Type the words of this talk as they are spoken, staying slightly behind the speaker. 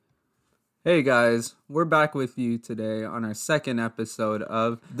Hey guys, we're back with you today on our second episode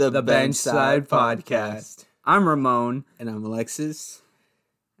of The Benchside Podcast. I'm Ramon, And I'm Alexis.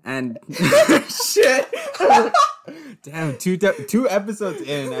 and Shit. Damn, two episodes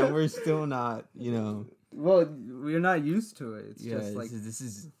in, and we're still not, well, we're not used to it. It's Yeah, just like this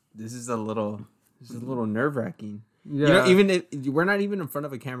is a little nerve wracking. yeah, We're not even in front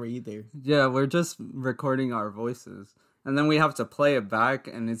of a camera either. yeah, we're just recording our voices, and then we have to play it back,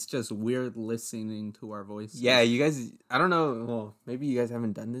 and it's just weird listening to our voices. Yeah, you guys. I don't know. Well, maybe you guys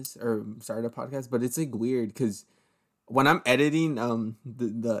haven't done this or started a podcast, but it's like weird because when I'm editing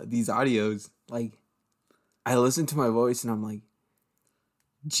these audios, like I listen to my voice and I'm like,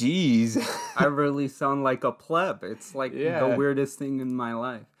 "Geez." I really sound like a pleb. It's like Yeah. the weirdest thing in my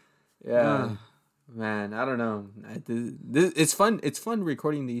life. Yeah, man, I don't know. It's fun. It's fun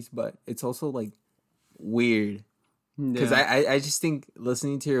recording these, but it's also like weird because Yeah. I just think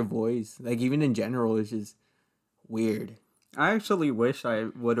listening to your voice, like even in general, is just weird. I actually wish I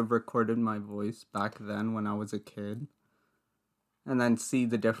would have recorded my voice back then when I was a kid. And then see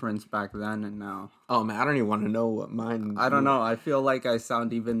the difference back then and now. Oh man, I don't even want to know what mine. I don't know. I feel like I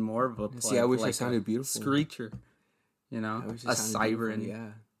sound even more of a pleb, See, I wish I like sounded a beautiful. screecher. You know, I wish I a sounded siren. beautiful,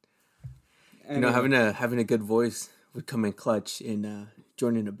 yeah. Anyway, Having a good voice would come in clutch in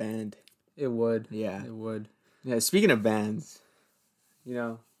joining a band. it would. Yeah, It would. yeah. Speaking of bands,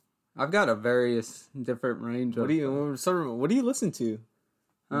 I've got a various different range of. what do you listen to?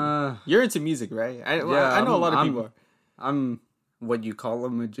 Uh, You're into music, right? I know a lot of people are. I'm what you call a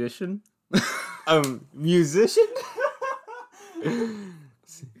magician. Musician?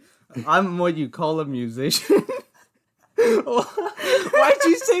 I'm what you call a musician. Why'd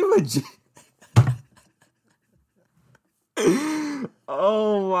you say magician?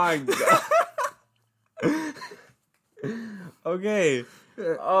 Oh my god. Okay.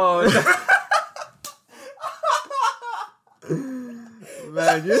 Oh.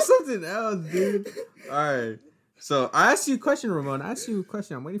 Man, you're something else, dude. Alright. So I asked you a question, Ramon. I asked you a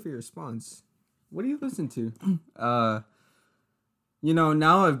question. I'm waiting for your response. What do you listen to?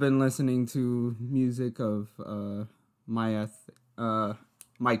 Now I've been listening to music of my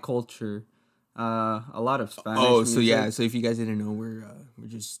culture. A lot of Spanish. Oh, so music. yeah. So if you guys didn't know, we're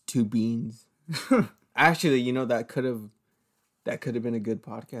just two beans. Actually, that could have been a good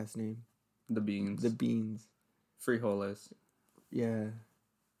podcast name. The beans. The beans. Frijoles. Yeah.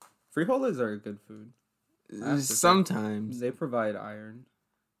 Frijoles are a good food. I have to say. Sometimes. They provide iron.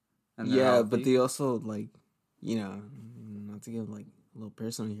 And they're Yeah, healthy. but they also not to get like a little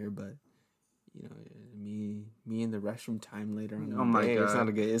personal here, but me in the restroom time later on. Oh my It's God.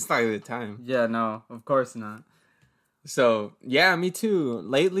 it's not a good time. Yeah, no, of course not. So yeah, me too.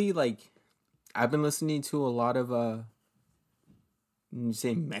 Lately, like I've been listening to a lot of you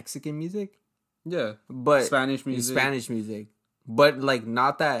say Mexican music, Yeah, but Spanish music. Spanish music, but like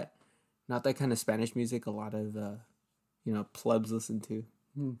not that kind of Spanish music. A lot of plebs listen to.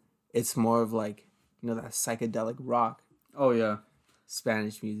 Hmm. It's more of like that psychedelic rock Oh yeah.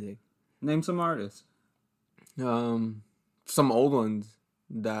 Spanish music. Name some artists. Some old ones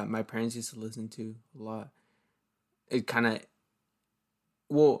that my parents used to listen to a lot. It kind of,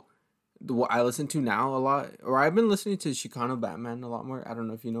 well, what I listen to now a lot, or I've been listening to Chicano Batman a lot more. I don't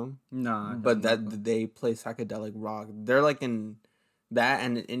know if you know him, Nah, but they play psychedelic rock. They're like in that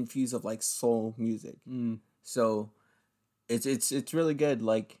and an infuse of like soul music. So it's really good.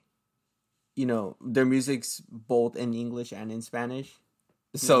 Like, their music's both in English and in Spanish.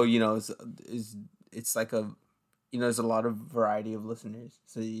 So, it's like there's a lot of variety of listeners.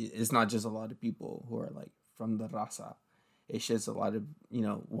 So it's not just a lot of people who are like from the raza. It's just a lot of,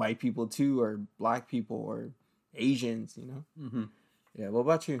 white people too, or black people or Asians, Mm-hmm. Yeah, what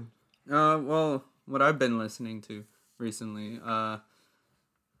about you? Well, what I've been listening to recently,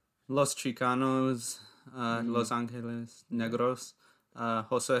 Los Chicanos, Los Angeles Negros,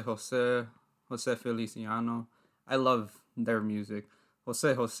 Jose Feliciano. I love their music.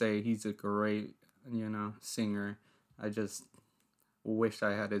 Jose, he's a great, singer. I just wish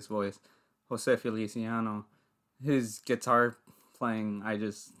I had his voice. Jose Feliciano, his guitar playing,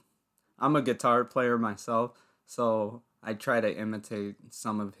 I'm a guitar player myself, so I try to imitate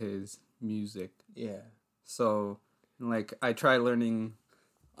some of his music. Yeah. So, like, I try learning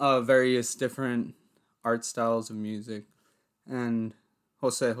various different art styles of music, and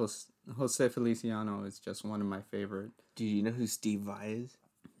Jose Feliciano is just one of my favorite. Do you know who Steve Vai is?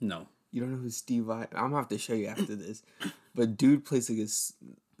 No. You don't know who Steve Vai? I'm gonna have to show you after this. But dude plays like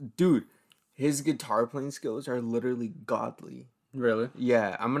dude, his guitar playing skills are literally godly. Really?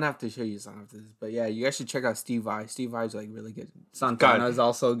 Yeah, I'm gonna have to show you a song after this. But yeah, you guys should check out Steve Vai. Steve Vai's like really good. Santana is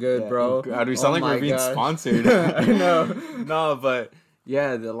also good, Yeah, bro. God, we sound like we're being sponsored. I know. No, but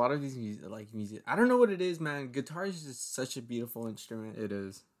yeah, a lot of these music. I don't know what it is, man. Guitar is just such a beautiful instrument. It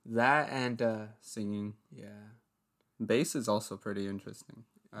is. That and Singing. yeah, Bass is also pretty interesting,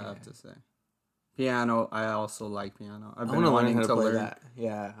 I have to say. Piano, I also like piano. I've been wanting to learn that.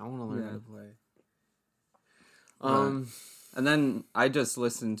 Yeah, I want to learn how to play. And then I just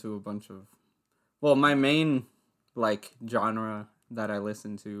listen to a bunch of... Well, my main, like, genre that I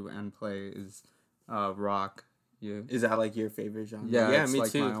listen to and play is rock. Yeah. Is that, like, your favorite genre? Yeah, me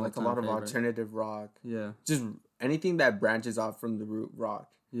like too. my Like, a all-time lot of favorite. alternative rock. Yeah. Just anything that branches off from the root rock.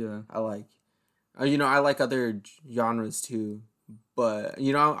 Yeah. I like. I like other genres, too. But,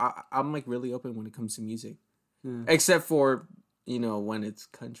 I'm, like, really open when it comes to music. Yeah. Except for... when it's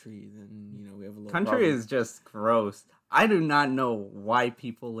country, then, we have a little Country problem. is just gross. I do not know why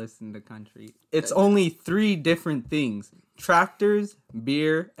people listen to country. It's only 3 different things. Tractors,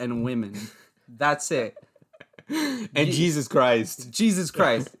 beer, and women. That's it. And Jesus Christ. Jesus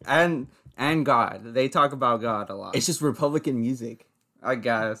Christ. And God. They talk about God a lot. It's just Republican music. I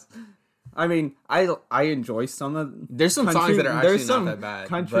guess. I mean, I enjoy some of... There's some country, songs that are actually there's some not that bad.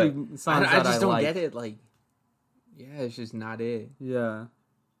 country songs I that just don't like. get it. Like, yeah, it's just not it. Yeah.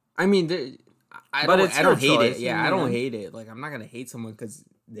 I mean, I don't hate choice. it. Yeah, I don't hate it. Like, I'm not gonna hate someone because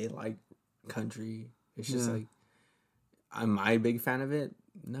they like country. It's just like, am I a big fan of it?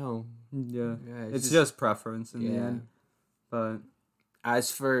 No. Yeah. It's just preference in the end. But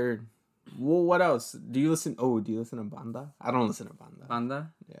as for, well, what else? Do you listen to Banda? I don't listen to Banda.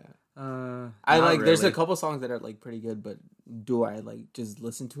 Banda? Yeah. I like. Really. There's a couple songs that are like pretty good, but do I like just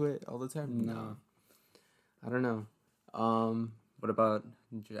listen to it all the time? No. I don't know. What about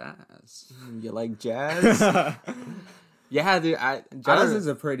jazz? You like jazz? Yeah, dude. Jazz is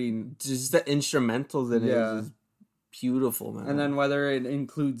a pretty... Just the instrumentals in it is beautiful, man. And then whether it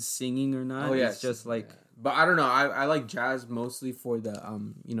includes singing or not, it's just like... Yeah. But I don't know. I like jazz mostly for the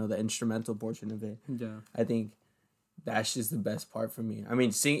the instrumental portion of it. Yeah. I think that's just the best part for me. I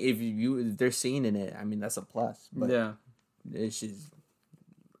mean, if they're singing in it, I mean that's a plus. But it's just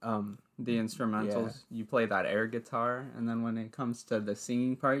the instrumentals. You play that air guitar, and then when it comes to the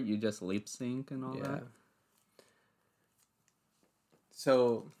singing part, you just lip sync and all that.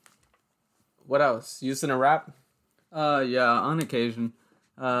 So, what else? You listen to rap? Yeah, on occasion.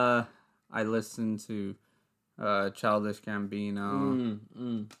 I listen to Childish Gambino,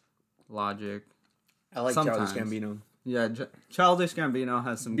 Logic. I like Sometimes. Childish Gambino. Yeah, Childish Gambino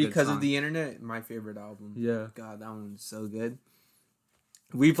has some because good songs. of the internet. My favorite album. Yeah, God, that one's so good.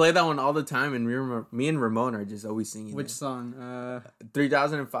 We play that one all the time, and me and Ramon are just always singing. Which song?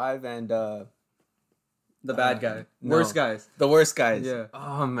 3005 and The Bad Guy. No. Worst Guys. The Worst Guys. Yeah.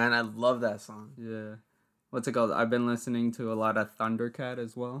 Oh man, I love that song. Yeah. What's it called? I've been listening to a lot of Thundercat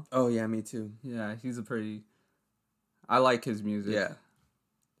as well. Oh yeah, me too. Yeah, he's a pretty... I like his music. Yeah.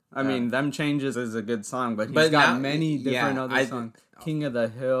 I mean, Them Changes is a good song, but he's got many different other songs. King of the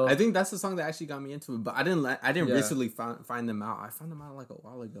Hill. I think that's the song that actually got me into it, but I didn't recently find them out. I found them out like a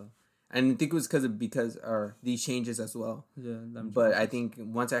while ago. And I think it was because of these changes as well. Yeah, but I think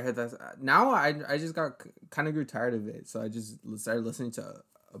once I heard that, now I just kind of grew tired of it, so I just started listening to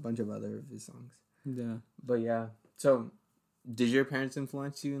a bunch of other of his songs. Yeah, but yeah. So, did your parents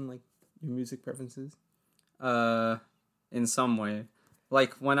influence you in like your music preferences? In some way,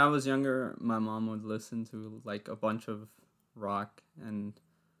 like when I was younger, my mom would listen to like a bunch of rock and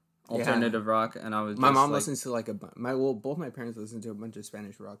alternative rock, and I was my mom listens to like both my parents listen to a bunch of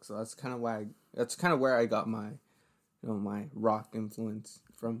Spanish rock, so that's kind of where I got my my rock influence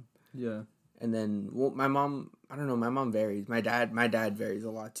from. Yeah. And then my mom, I don't know, my mom varies. My dad varies a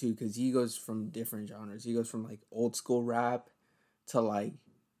lot too, because he goes from different genres. He goes from like old school rap to like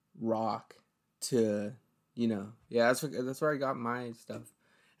rock to that's where I got my stuff.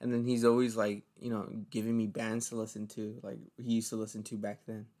 And then he's always like, giving me bands to listen to, like he used to listen to back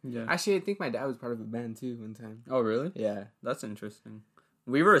then. Yeah. Actually, I think my dad was part of a band too one time. Oh, really? Yeah. That's interesting.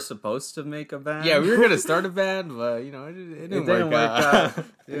 We were supposed to make a band. Yeah, we were gonna start a band, but it didn't work out.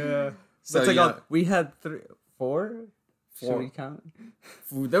 Yeah. So we had 4. Should we count?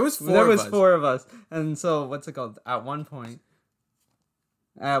 There was 4 of us. And so what's it called? At one point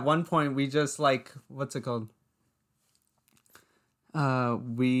we just like, what's it called?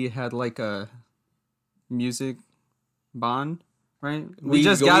 We had like a music bond, right? We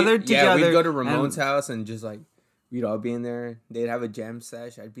just gathered together. Yeah, we'd go to Ramon's house and just like, we'd all be in there. They'd have a jam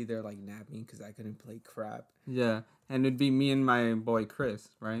sesh. I'd be there like napping because I couldn't play crap. Yeah, and it'd be me and my boy Chris,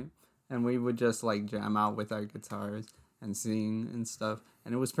 right? And we would just like jam out with our guitars. and sing and stuff,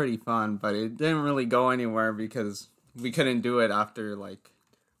 and it was pretty fun. But it didn't really go anywhere because we couldn't do it after like.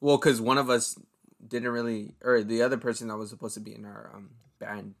 Well, because one of us didn't really, or the other person that was supposed to be in our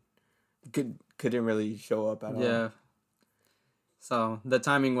band couldn't really show up at all. Yeah. So the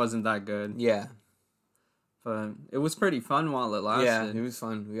timing wasn't that good. Yeah. But it was pretty fun while it lasted. Yeah, it was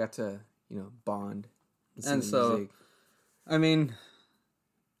fun. We got to, bond. And so, music. I mean,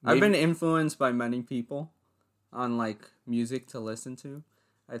 I've been influenced by many people on, like, music to listen to.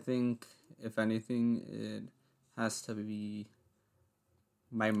 I think, if anything, it has to be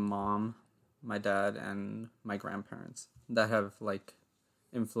my mom, my dad, and my grandparents that have, like,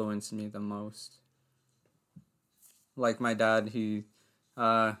 influenced me the most. Like, my dad, he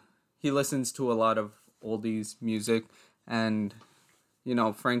listens to a lot of oldies music, and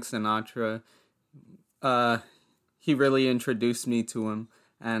Frank Sinatra, he really introduced me to him,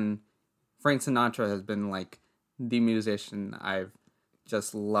 and Frank Sinatra has been like the musician I've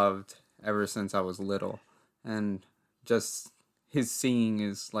just loved ever since I was little, and just his singing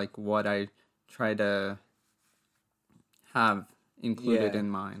is like what I try to have included in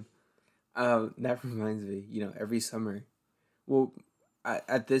mine. That reminds me, every summer, well,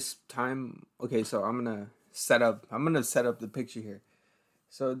 at this time, okay, so I'm gonna set up the picture here.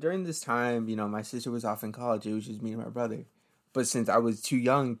 So during this time, my sister was off in college. It was just me and my brother. But since I was too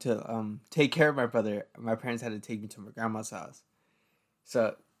young to take care of my brother, my parents had to take me to my grandma's house.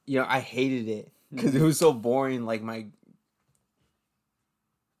 So I hated it because it was so boring. Like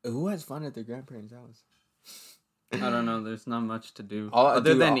who has fun at their grandparents' house? I don't know. There's not much to do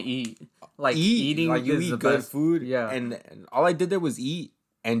other than eat. Like eating, like you eat good food. Yeah, and all I did there was eat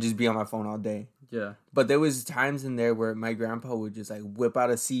and just be on my phone all day. Yeah, but there was times in there where my grandpa would just like whip out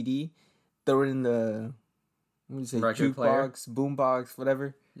a CD, throw it in the jukebox, boombox,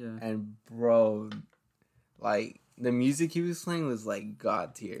 whatever. Yeah, and bro, like the music he was playing was like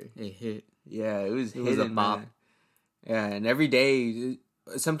God tier. It hit. Yeah, it was a bop. Man. Yeah, and every day,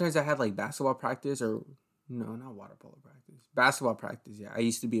 sometimes I had like basketball practice or. No, not water polo practice. Basketball practice, yeah. I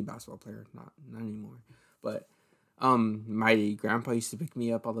used to be a basketball player, not anymore. But my grandpa used to pick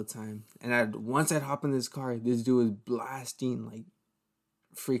me up all the time. And once I'd hop in this car, this dude was blasting like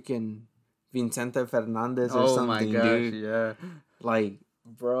freaking Vicente Fernandez or something, my gosh, dude. Yeah. Like,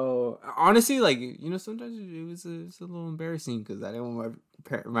 bro, honestly, like, sometimes it was a little embarrassing because I didn't want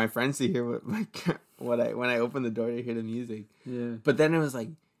my friends to hear when I opened the door to hear the music. Yeah. But then it was like,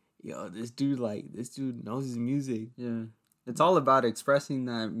 yo, this dude knows his music. Yeah. It's all about expressing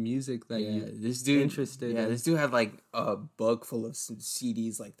that music that this dude interested in. This dude had like a book full of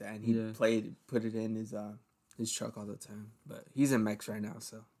CDs like that, and he put it in his truck all the time. But he's in Mex right now,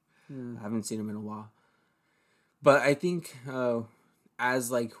 so I haven't seen him in a while. But I think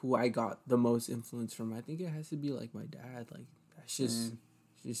as like who I got the most influence from, I think it has to be like my dad. Like that's just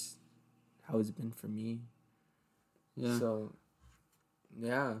how it's been for me. Yeah. So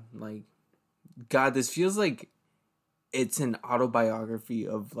yeah, like God, this feels like it's an autobiography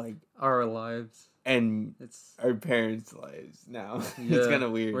of like our lives and it's our parents' lives now. Yeah, it's kind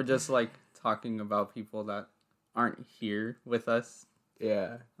of weird. We're just like talking about people that aren't here with us.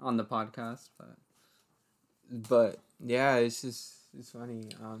 Yeah, on the podcast, but yeah, it's funny.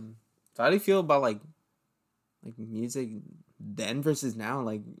 So how do you feel about like music then versus now?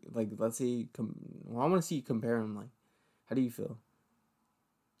 Like let's say, I want to see you compare them. Like, how do you feel?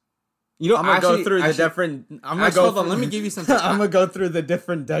 I'm gonna go through the different. Hold on. Let me give you some. I'm gonna go through the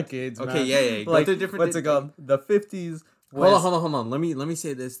different decades. Okay, man. yeah. Like, go different. What's it called? The 50s. Hold on. Let me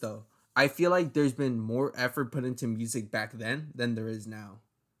say this though. I feel like there's been more effort put into music back then than there is now.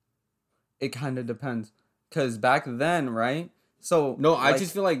 It kind of depends, cause back then, right? So no, I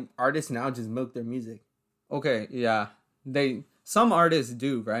just feel like artists now just milk their music. Okay, yeah, some artists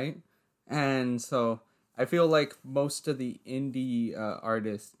do, right? And so I feel like most of the indie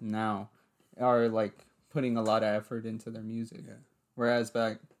artists now are like putting a lot of effort into their music, whereas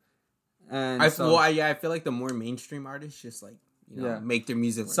back, and I feel like the more mainstream artists just like make their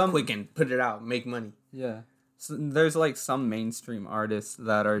music quick and put it out, make money. Yeah, so there's like some mainstream artists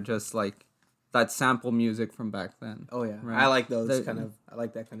that are just like that sample music from back then. Oh yeah, right? I like those I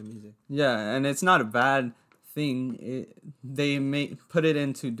like that kind of music. Yeah, and it's not a bad thing. They may put it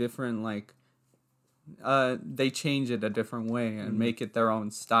into different like. They change it a different way and make it their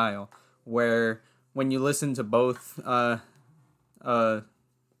own style. Where when you listen to both the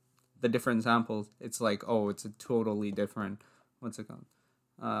different samples, it's like, oh, it's a totally different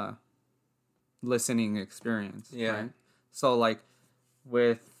listening experience. Yeah. Right? So like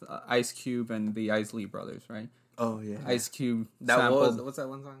with Ice Cube and the Isley Brothers, right? Oh yeah. Ice Cube what's that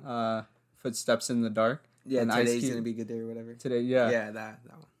one song? Footsteps in the Dark. Yeah, and Today's Gonna Be a Good Day or whatever. Today, yeah. Yeah, that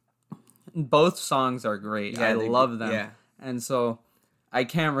one. Both songs are great. Yeah, I love them. Yeah. And so I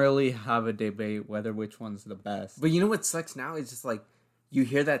can't really have a debate whether which one's the best. But you know what sucks now? It's just like, you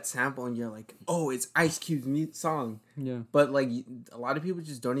hear that sample and you're like, oh, it's Ice Cube's song. Yeah. But like, a lot of people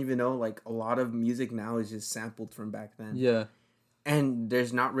just don't even know, like, a lot of music now is just sampled from back then. Yeah. And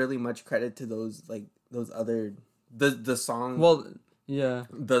there's not really much credit to those, like, those other, the songs. Well, yeah.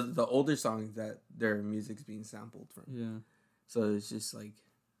 The older songs that their music's being sampled from. Yeah. So it's just like,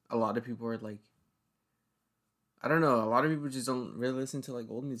 a lot of people are like, I don't know, a lot of people just don't really listen to, like,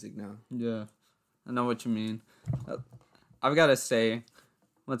 old music now. Yeah. I know what you mean. I've got to say,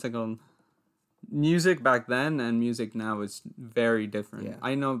 what's it called? Music back then and music now is very different. Yeah.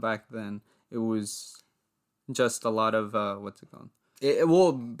 I know back then it was just a lot of, what's it called?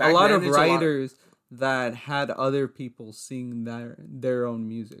 Back a lot then, of writers that had other people sing their own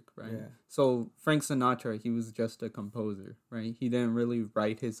music, right? Yeah. So Frank Sinatra, he was just a composer, right? He didn't really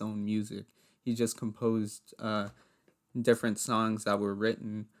write his own music. He just composed different songs that were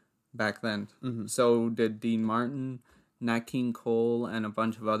written back then. Mm-hmm. So did Dean Martin, Nat King Cole, and a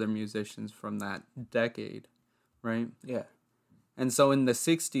bunch of other musicians from that decade, right? Yeah. And so in the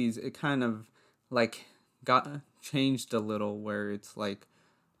 60s, it kind of like got changed a little where it's like,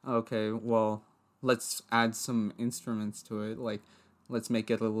 okay, well, let's add some instruments to it. Like, let's make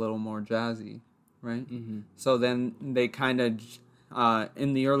it a little more jazzy, right? Mm-hmm. So then they kind of,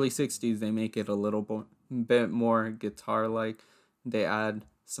 in the early 60s, they make it a little bit more guitar-like. They add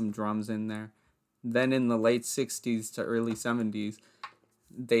some drums in there. Then in the late 60s to early 70s,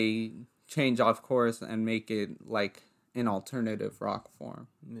 they change off course and make it like an alternative rock form,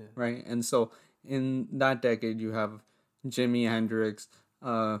 right? And so in that decade, you have Jimi Hendrix,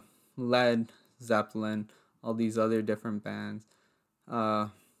 Led Zeppelin, all these other different bands,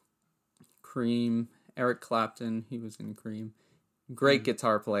 Cream, Eric Clapton, he was in Cream. Great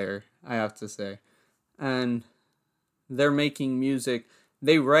guitar player, I have to say. And they're making music.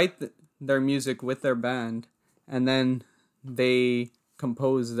 They write their music with their band, and then they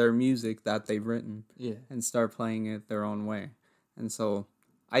compose their music that they've written and start playing it their own way. And so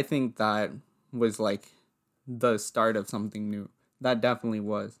I think that was like the start of something new. That definitely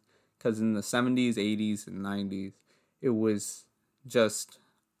was. Because in the 70s, 80s, and 90s, it was just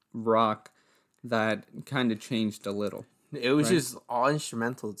rock that kind of changed a little. It was just all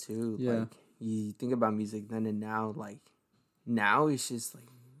instrumental, too. Yeah. Like, you think about music then and now, like, now it's just, like,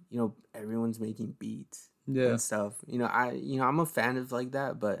 you know, everyone's making beats and stuff. You know, I'm a fan of, like,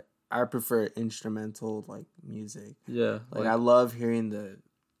 that, but I prefer instrumental, like, music. Yeah. Like, I love hearing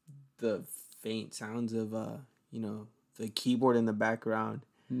the faint sounds of, you know, the keyboard in the background.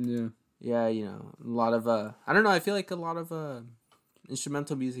 Yeah. Yeah, you know, a lot of, I don't know, I feel like a lot of,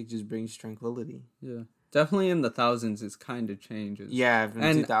 instrumental music just brings tranquility. Yeah. Definitely in the thousands, it's kind of changes. Yeah, from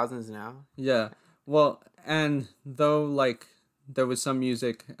 2000s now. Yeah. Well, and though, like, there was some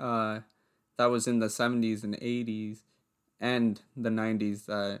music that was in the 70s and 80s and the 90s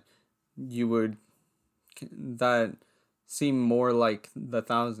that seemed more like the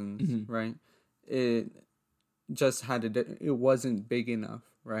thousands, right? It just it wasn't big enough,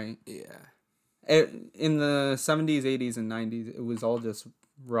 right? Yeah. In the 70s, 80s, and 90s, it was all just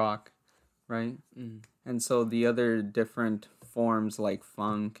rock, right? And so the other different forms like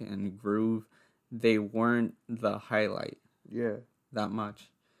funk and groove, they weren't the highlight that much.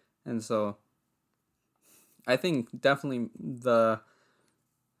 And so I think definitely the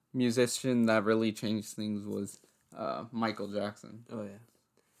musician that really changed things was Michael Jackson. Oh, yeah.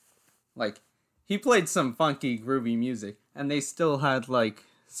 Like, he played some funky, groovy music, and they still had, like,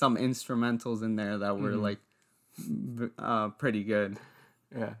 some instrumentals in there that were, like, pretty good.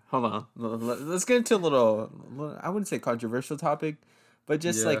 Yeah, hold on. Let's get into a little, I wouldn't say controversial topic, but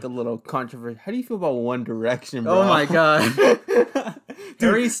just like a little controversy. How do you feel about One Direction, bro? Oh my god.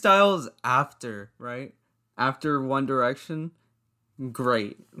 Harry Styles after, right? After One Direction,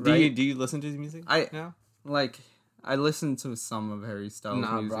 great. Right? Do you listen to his music now? Like, I listen to some of Harry Styles'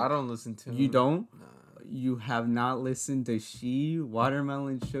 music. Bro, I don't listen to him. You don't? No. You have not listened to She,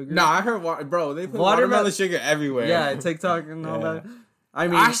 Watermelon Sugar? No, I heard, bro, they put Watermelon Sugar everywhere. Yeah, TikTok and all that. I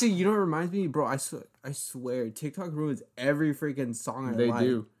mean, actually, you know what reminds me, bro? I swear, TikTok ruins every freaking song I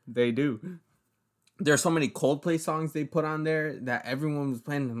like. They do. There's so many Coldplay songs they put on there that everyone was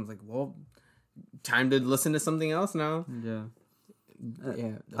playing. And I was like, well, time to listen to something else now. Yeah.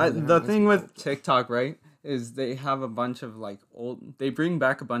 Yeah. The thing with TikTok, right, is they have a bunch of like they bring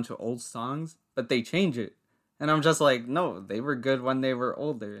back a bunch of old songs, but they change it. And I'm just like, no, they were good when they were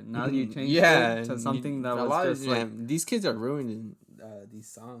older. Now you change it to something that was just like... These kids are ruining these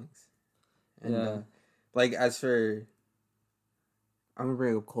songs. And, Like as for, I'm gonna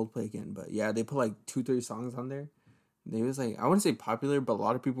bring up Coldplay again, but yeah, they put like 2-3 songs on there. They was like, I wouldn't say popular, but a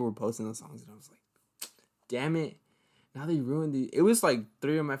lot of people were posting those songs, and I was like, damn it. Now they ruined the. It was like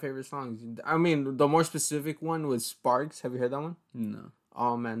 3 of my favorite songs. I mean, the more specific one was Sparks. Have you heard that one? No.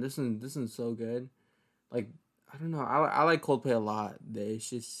 Oh man, this one's so good. Like, I don't know. I like Coldplay a lot. It's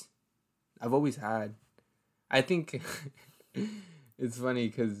just, I've always had. I think it's funny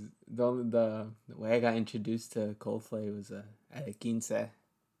because the way I got introduced to Coldplay was at a quince. It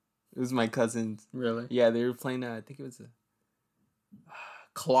was my cousins. Really? Yeah, they were playing. I think it was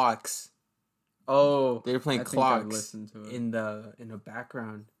Clocks. Oh, They were playing I think I've Clocks listened to it. in the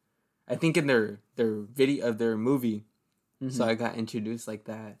background. I think in their video of their movie. Mm-hmm. So I got introduced like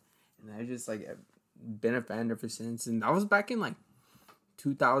that, and I just like been a fan ever since. And that was back in like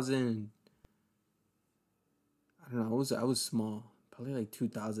 2000. I don't know. I was small, probably like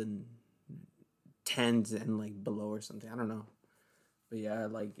 2010s and like below or something. I don't know, but yeah,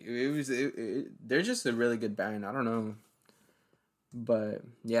 like they're just a really good band. I don't know, but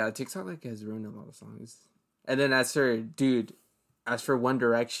yeah, TikTok like has ruined a lot of songs. And then as for One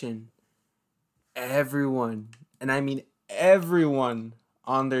Direction, everyone, and I mean everyone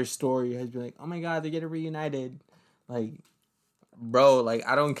on their story has been like, "Oh my god, they're getting reunited!" Like, bro, like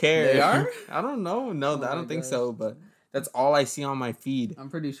I don't care. They are? I don't know. No, Oh I my don't think gosh. so. But that's all I see on my feed. I'm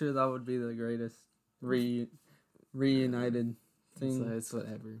pretty sure that would be the greatest reunited thing. It's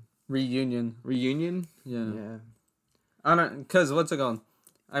whatever. Reunion. Reunion. Yeah. I don't, cause what's it called?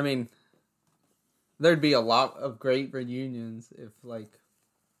 I mean, there'd be a lot of great reunions if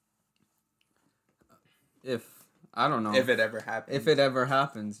I don't know If it ever happens. if it ever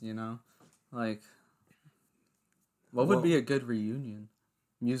happens, you know, like what would be a good reunion,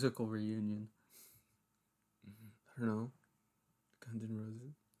 musical reunion? I don't know. Guns N'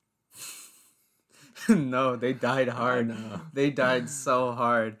 Roses. No, they died hard. No. They died so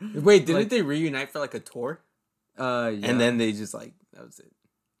hard. Wait, didn't Like- they reunite for like a tour? Yeah. And then they just like that was it.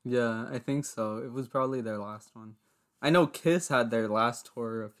 Yeah, I think so. It was probably their last one. I know Kiss had their last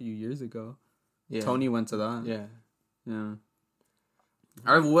tour a few years ago. Yeah. Tony went to that. Yeah. Yeah.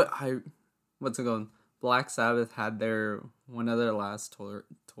 What's it called? Black Sabbath had one of their last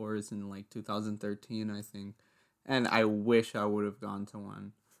tours in like 2013, I think. And I wish I would have gone to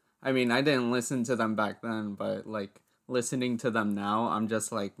one. I mean, I didn't listen to them back then, but like listening to them now, I'm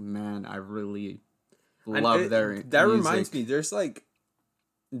just like, man, I really love their That music. reminds me, there's like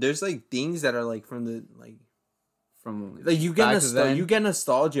things that are like from the From like you back get then. you get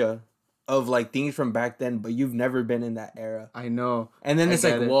nostalgia of like things from back then, but you've never been in that era. I know. And then I it's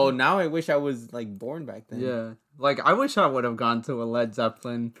like, get it. well, now I wish I was like born back then. Yeah. Like I wish I would have gone to a Led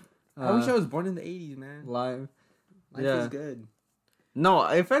Zeppelin I wish I was born in the 80s, man. live. Life Yeah. is good. No,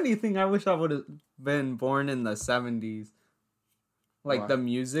 if anything, I wish I would have been born in the 70s. Like Why? the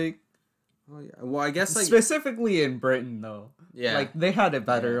music. Oh yeah. Well, I guess like Specifically in Britain, though. yeah. Like, they had it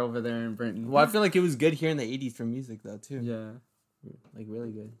better Yeah. over there in Britain. well, I feel like it was good here in the 80s for music though too. Yeah. Like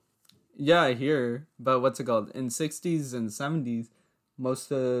really good. Yeah, I hear. But what's it called? In 60s and 70s,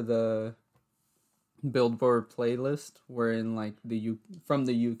 most of the Billboard playlist were in, like, from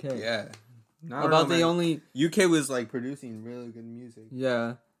the UK. Yeah. About the only... UK was like producing really good music.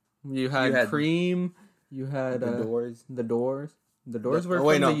 Yeah. You had Cream. You had... The Doors. The Doors. The Doors were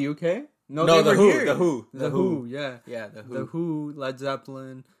wait, from no. the UK? No, they the were Who, here. the Who. The Who, yeah. Yeah, the Who. The Who, Led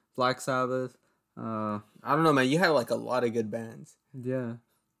Zeppelin, Black Sabbath. I don't know, man. You had like a lot of good bands. Yeah.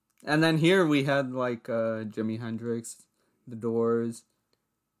 And then here we had like Jimi Hendrix, The Doors.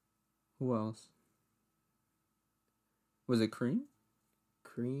 Who else? Was it Cream?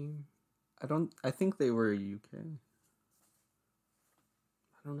 Cream. I think they were UK.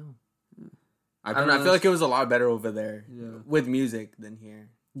 I don't know. I I feel like it was a lot better over there with music than here.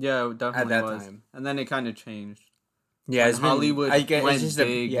 Yeah, it definitely that was. time. And then it kind of changed. Yeah, When Hollywood I guess went it's just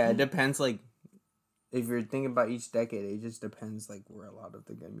big. it depends. Like, if you're thinking about each decade, it just depends like where a lot of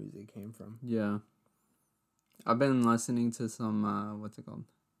the good music came from. Yeah. I've been listening to some what's it called?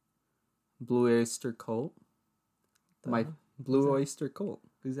 Blue Oyster Cult. Blue Oyster Cult.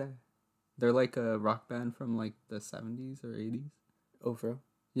 Who's that? They're like a rock band from like the 70s or 80s. Oh, for real?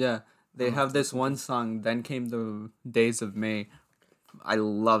 Yeah, they have this one song, Then Came the Days of May. I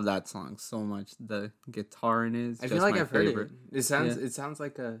love that song so much. The guitar in it is I just feel like my I've favorite. heard it. It sounds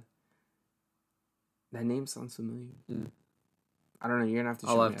like a. That name sounds familiar. Yeah. I don't know. You're gonna have to.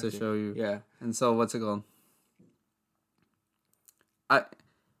 I'll have to show you. Yeah. And so, what's it called?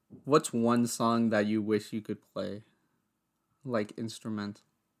 What's one song that you wish you could play, like instrumental?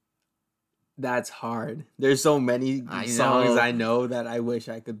 That's hard. There's so many songs I know that I wish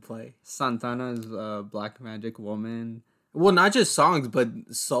I could play. Santana's Black Magic Woman. Well, not just songs, but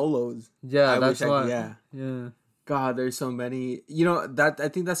solos. Yeah, that's what. Yeah. Yeah. God, there's so many. You know, that I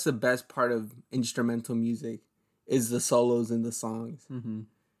think that's the best part of instrumental music is the solos in the songs. Mm-hmm.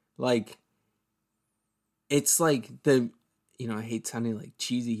 Like, it's like I hate sounding like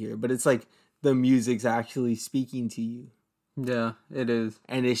cheesy here, but it's like the music's actually speaking to you. Yeah, it is.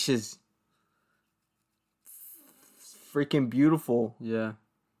 And it's just freaking beautiful. Yeah.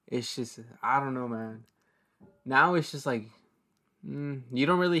 It's just, I don't know, man. Now it's just like, you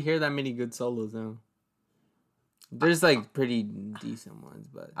don't really hear that many good solos now. There's like pretty decent ones,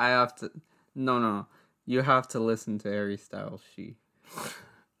 but I have to. No. You have to listen to Harry Styles.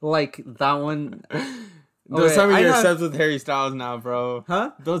 Like that one. Don't tell me you're obsessed with Harry Styles now, bro.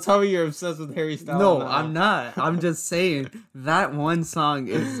 Huh? Don't tell me you're obsessed with Harry Styles. No, now. I'm not. I'm just saying that one song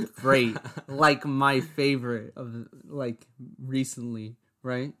is great. Like my favorite of like recently,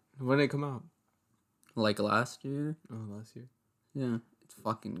 right? When did it come out? Like last year. Oh, last year. Yeah, it's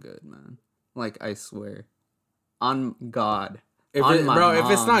fucking good, man. Like I swear, on God. If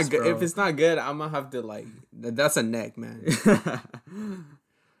it's not good, I'm gonna have to like. That's a neck, man.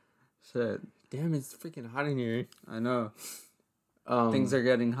 Shit. Damn, it's freaking hot in here. I know. Things are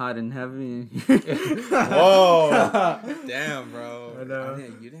getting hot and heavy. Whoa. Damn, bro. I know.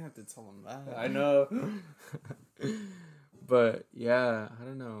 You didn't have to tell him that. I know. But yeah, I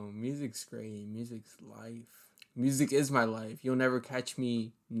don't know. Music's great. Music's life. Music is my life. You'll never catch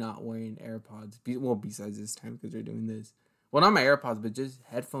me not wearing AirPods. Besides this time because we're doing this. Well, not my AirPods, but just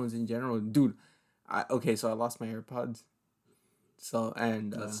headphones in general. Dude, so I lost my AirPods. So,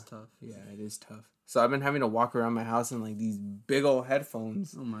 and that's tough. Yeah, it is tough. So I've been having to walk around my house in like these big old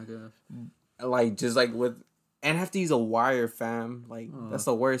headphones. Oh my gosh. Like just like and I have to use a wire, fam. Like that's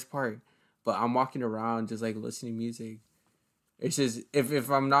the worst part. But I'm walking around just like listening to music. It's just if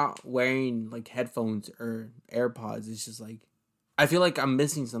I'm not wearing like headphones or AirPods, it's just like I feel like I'm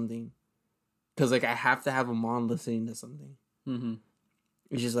missing something. Cause like I have to have them on listening to something. Mm-hmm.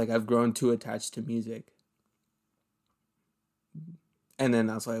 It's just like I've grown too attached to music. And then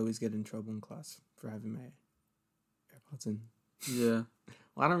that's why I always get in trouble in class for having my AirPods in. Yeah.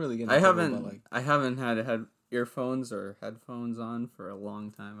 Well, I don't really get in trouble. I haven't had earphones or headphones on for a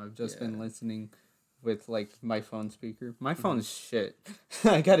long time. I've just been listening with like my phone speaker. My phone's shit.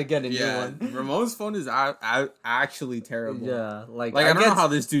 I gotta get a new one. Ramon's phone is actually terrible. Yeah, like I don't know how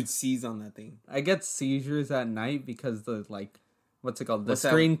this dude sees on that thing. I get seizures at night because the what's it called? The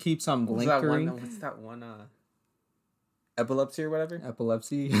screen keeps on blinkering. What's that one? Epilepsy or whatever.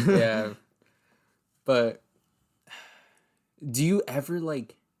 Epilepsy. Yeah. But do you ever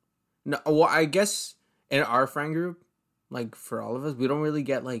like? No. Well, I guess in our friend group, like for all of us, we don't really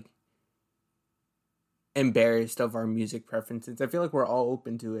get like embarrassed of our music preferences. I feel like we're all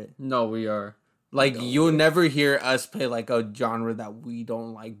open to it. No, we are. Like you'll never hear us play like a genre that we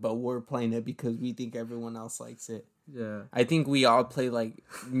don't like, but we're playing it because we think everyone else likes it. Yeah. I think we all play like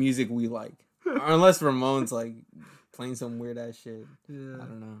music we like, unless Ramon's like playing some weird ass shit. Yeah. I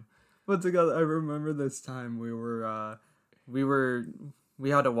don't know. What's it called? I remember this time we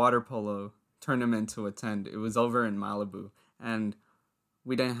had a water polo tournament to attend. It was over in Malibu, and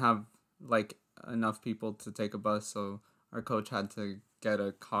we didn't have like enough people to take a bus, so our coach had to get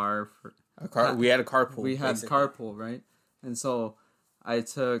a car for a car. We had a carpool. We had carpool, right? And so I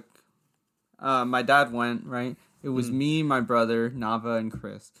took my dad went, right? It was me, my brother, Nava, and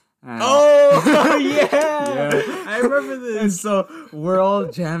Chris. And yeah. I remember this. And so we're all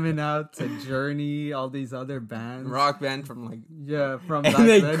jamming out to Journey, all these other bands, rock band from like from and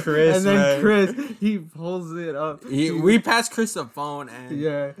then Chris, Chris he pulls it up. We passed Chris the phone and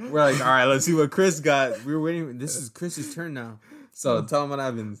we're like, all right, let's see what Chris got. We were waiting. This is Chris's turn now. So tell him what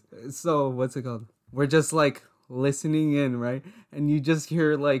happens. So what's it called? We're just like listening in, right? And you just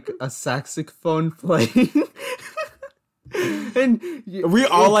hear like a saxophone playing. And we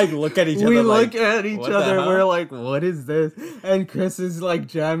all like look at each other. We look at each other. We're like, "What is this?" And Chris is like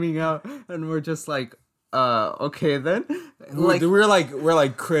jamming out, and we're just like, okay then." Like we're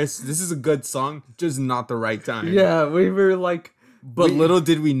like, Chris, this is a good song, just not the right time. Yeah, we were like, but little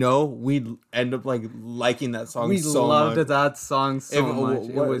did we know we'd end up like liking that song. We loved that song so much.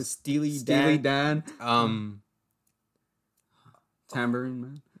 It was Steely Dan. Tambourine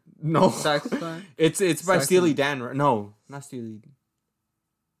Man. No, saxophone. It's by Steely Dan. Right? No, not Steely.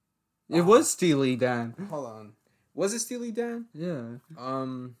 It was Steely Dan. Hold on, was it Steely Dan? Yeah.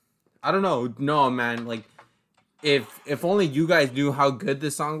 I don't know. No, man. Like, if only you guys knew how good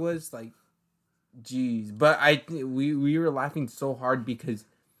this song was. Like, jeez. But we were laughing so hard because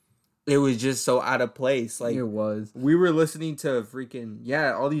it was just so out of place. Like It was. we were listening to freaking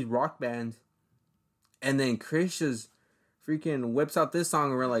all these rock bands, and then Chris just freaking whips out this song,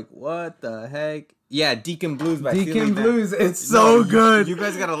 and we're like, what the heck? Yeah, Deacon Blues by Steely Deacon Dan. Blues. It's so good. You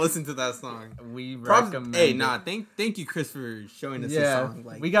guys gotta listen to that song. We recommend. Hey, it. thank you, Chris, for showing us this Yeah, song.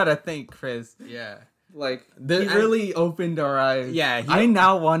 Like, we gotta thank Chris. yeah, Like he really opened our eyes. Yeah, I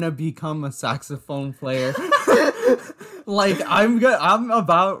now want to become a saxophone player. Like I'm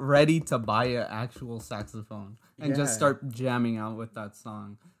about ready to buy an actual saxophone and just start jamming out with that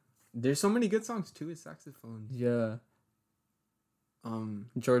song. There's so many good songs too with saxophones. Yeah.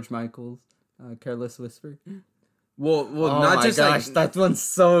 George Michael's "Careless Whisper." Well, Oh not my just gosh, like that one's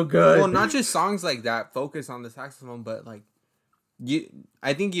so good. well, not just songs like that focus on the saxophone, but like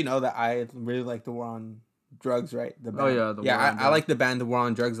I think you know that I really like the War on Drugs, right? The band. I like the band The War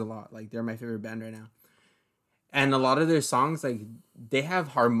on Drugs a lot. Like they're my favorite band right now. And a lot of their songs, like they have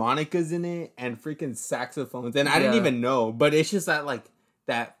harmonicas in it and freaking saxophones, and I didn't even know, but it's just that like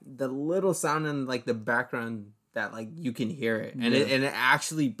that the little sound in like the background that like you can hear it, and it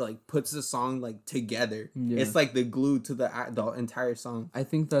actually like puts the song like together. Yeah. It's like the glue to the entire song. I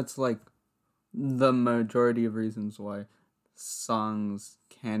think that's like the majority of reasons why songs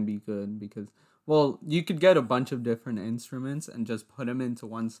can be good, because you could get a bunch of different instruments and just put them into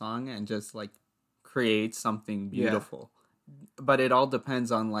one song and just like create something beautiful. But it all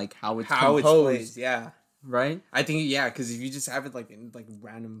depends on like how it's composed. Right? I think because if you just have it like in like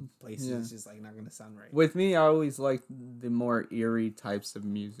random places, it's just like not gonna sound right. With me, I always like the more eerie types of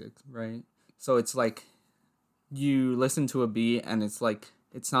music, right? So it's like you listen to a beat and it's like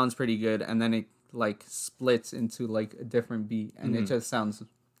it sounds pretty good, and then it like splits into like a different beat, and it just sounds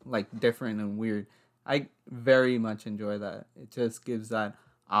like different and weird. I very much enjoy that. It just gives that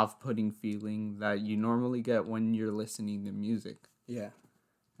off-putting feeling that you normally get when you're listening to music. Yeah.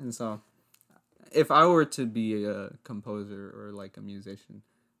 And so if I were to be a composer or like a musician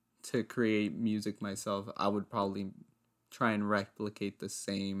to create music myself, I would probably try and replicate the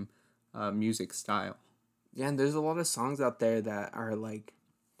same music style. Yeah, and there's a lot of songs out there that are like,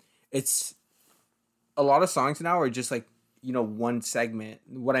 it's a lot of songs now are just like, you know, one segment.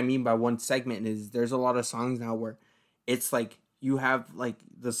 What I mean by one segment is there's a lot of songs now where it's like you have like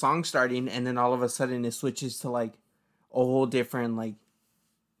the song starting and then all of a sudden it switches to like a whole different like,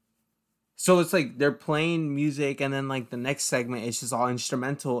 so it's like they're playing music and then like the next segment is just all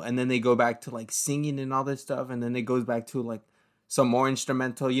instrumental, and then they go back to like singing and all this stuff, and then it goes back to like some more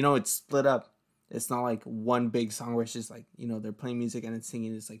instrumental. You know, it's split up. It's not like one big song where it's just like, you know, they're playing music and it's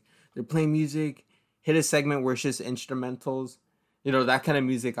singing. It's like they're playing music, hit a segment where it's just instrumentals. You know, that kind of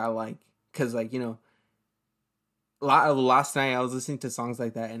music I like, because like, you know, last night I was listening to songs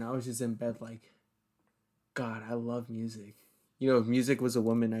like that and I was just in bed like, God, I love music. You know, if music was a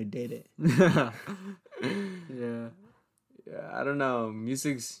woman, I'd date it. Yeah, I don't know.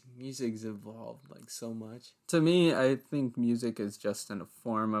 Music's evolved like so much. To me, I think music is just a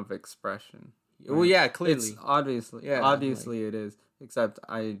form of expression. Right? Well, yeah, clearly. It's obviously it is. Except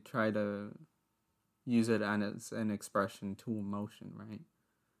I try to use it as an expression to emotion, right?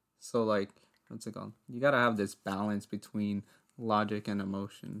 So like, what's it called? You gotta have this balance between logic and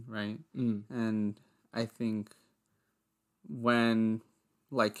emotion, right? And I think when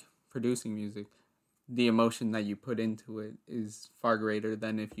like producing music, the emotion that you put into it is far greater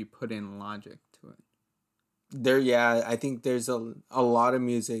than if you put in logic to it. I think there's a lot of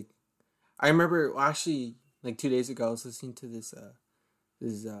music. I remember actually like 2 days ago I was listening to this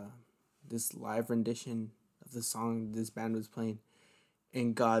live rendition of the song this band was playing,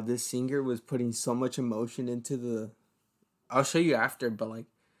 and God, this singer was putting so much emotion into the. I'll show you after, but like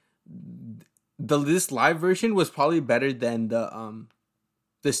this live version was probably better than the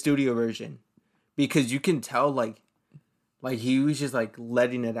studio version, because you can tell like he was just like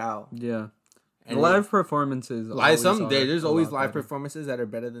letting it out. Yeah. And live performances. There's always live performances that are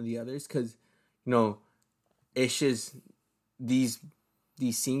better than the others, because, you know, it's just these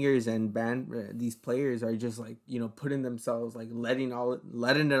singers and these players are just like, you know, putting themselves like letting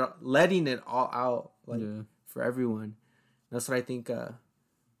it all out like for everyone. That's what I think.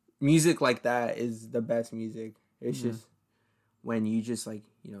 Music like that is the best music. It's just when you just like,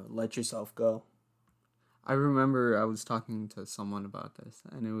 you know, let yourself go. I remember I was talking to someone about this,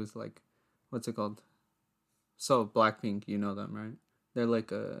 and it was like, what's it called? So Blackpink, you know them, right? They're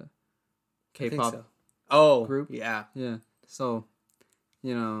like a K-pop group. Yeah. Yeah. So,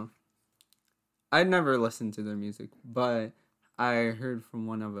 you know, I'd never listened to their music, but I heard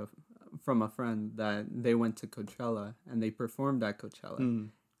from a friend that they went to Coachella and they performed at Coachella.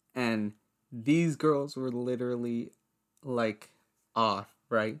 And these girls were literally like off,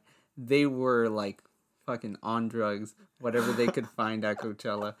 right? they were like fucking on drugs, whatever they could find at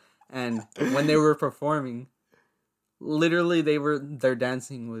Coachella. And when they were performing, literally their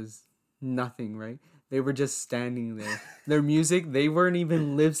dancing was nothing, right? They were just standing there. Their music, they weren't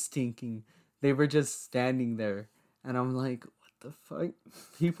even lip syncing. They were just standing there. And I'm like, what the fuck?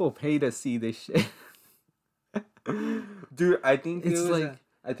 People pay to see this shit. Dude, I think It's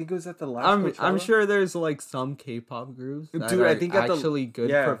I think it was at the last I'm sure there's like some K-pop groups that Dude, I think actually good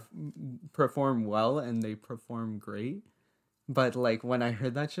yeah. perform well and they perform great. But like when I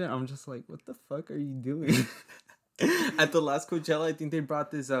heard that shit, I'm just like, what the fuck are you doing? At the last Coachella, I think they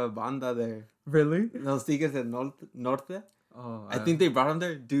brought this banda there. Really? Los Tigres del Norte. Oh, I think they brought them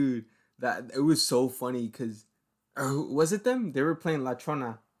there, dude. That it was so funny because, was it them? They were playing La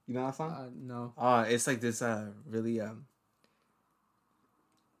Chona. You know that song? No. It's like this really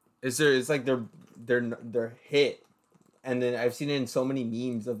it's like their hit, and then I've seen it in so many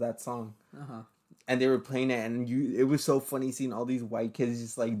memes of that song. And they were playing it, and it was so funny seeing all these white kids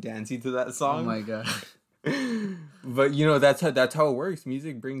just like dancing to that song. Oh my god! But you know that's how it works.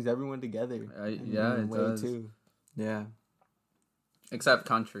 Music brings everyone together. Yeah, it does. Too. Yeah. Except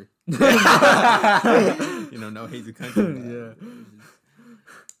country. You know, no hate to country. Yeah.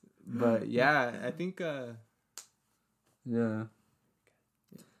 But yeah, I think. Yeah.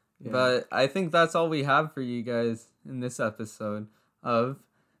 But I think that's all we have for you guys in this episode of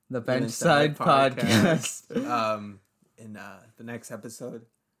the Benchside Podcast. In the next episode,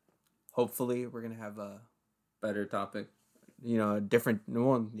 hopefully we're gonna have a better topic. You know, a different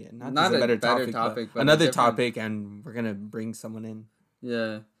one. Yeah, not a better topic, but another topic, and we're gonna bring someone in.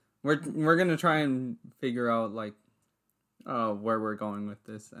 Yeah, we're gonna try and figure out like where we're going with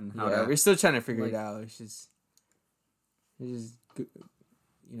this and how. Yeah, we're still trying to figure it out. It's just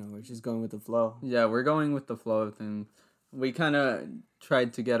you know, we're just going with the flow. Yeah, we're going with the flow of things. We kind of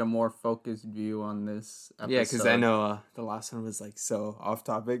tried to get a more focused view on this episode. Yeah, because I know the last one was like so off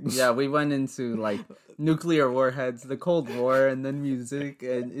topic. Yeah, we went into like nuclear warheads, the Cold War, and then music,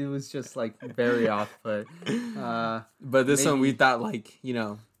 and it was just like very off. But this one we thought like, you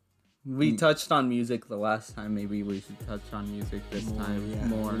know, we touched on music the last time. Maybe we should touch on music this time. Yeah,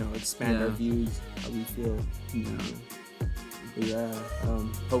 more. You know, expand our views, how we feel. Yeah. But yeah,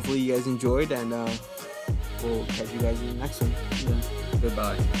 hopefully you guys enjoyed, and we'll catch you guys in the next one. Yeah.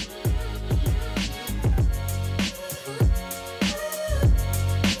 Goodbye.